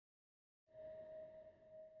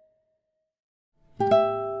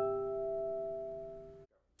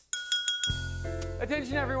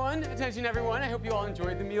Attention everyone, attention everyone. I hope you all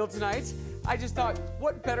enjoyed the meal tonight. I just thought,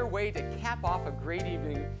 what better way to cap off a great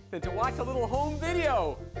evening than to watch a little home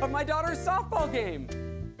video of my daughter's softball game.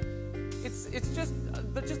 It's just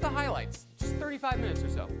the highlights, just 35 minutes or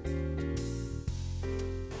so.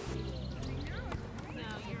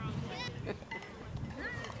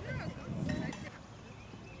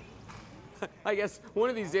 I guess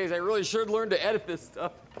one of these days I really should learn to edit this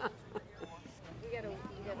stuff.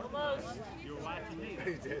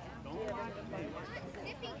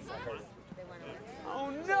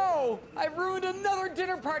 Oh no! I've ruined another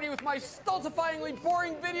dinner party with my stultifyingly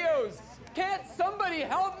boring videos! Can't somebody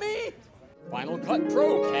help me? Final Cut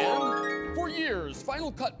Pro can. For years,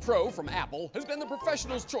 Final Cut Pro from Apple has been the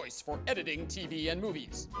professional's choice for editing TV and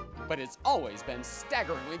movies. But it's always been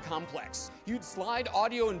staggeringly complex. You'd slide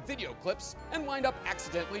audio and video clips and wind up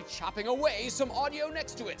accidentally chopping away some audio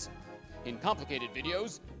next to it. In complicated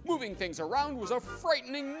videos, moving things around was a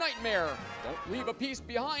frightening nightmare. Don't leave a piece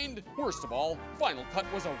behind. Worst of all, Final Cut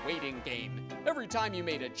was a waiting game. Every time you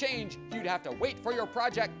made a change, you'd have to wait for your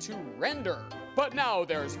project to render. But now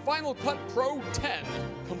there's Final Cut Pro 10,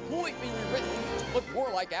 completely rewritten to look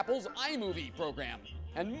more like Apple's iMovie program,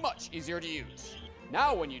 and much easier to use.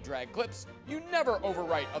 Now when you drag clips, you never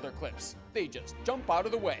overwrite other clips. They just jump out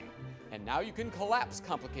of the way. And now you can collapse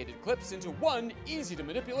complicated clips into one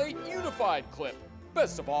easy-to-manipulate unified clip.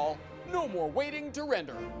 Best of all, no more waiting to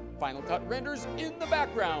render. Final Cut renders in the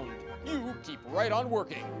background. You keep right on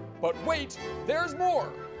working. But wait, there's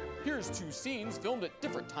more! Here's two scenes filmed at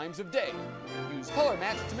different times of day. Use color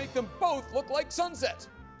match to make them both look like sunset.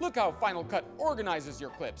 Look how Final Cut organizes your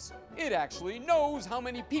clips. It actually knows how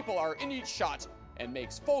many people are in each shot and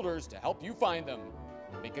makes folders to help you find them.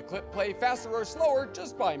 Make a clip play faster or slower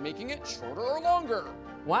just by making it shorter or longer.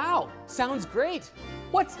 Wow, sounds great.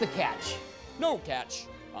 What's the catch? No catch.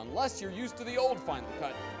 Unless you're used to the old Final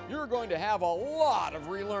Cut, you're going to have a lot of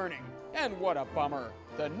relearning. And what a bummer.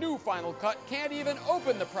 The new Final Cut can't even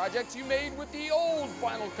open the projects you made with the old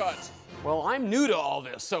Final Cut. Well, I'm new to all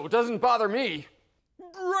this, so it doesn't bother me.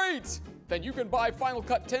 Great! Then you can buy Final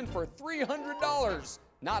Cut 10 for $300.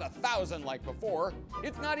 Not $1,000 like before.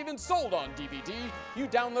 It's not even sold on DVD. You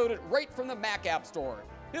download it right from the Mac App Store.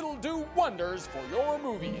 It'll do wonders for your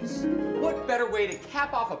movies. What better way to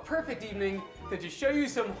cap off a perfect evening than to show you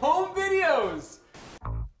some home videos?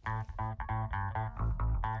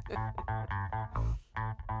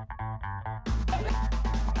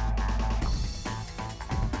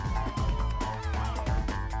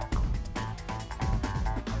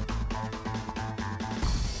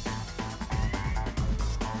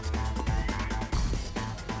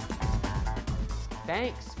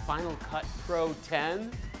 Thanks, Final Cut Pro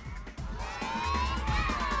 10.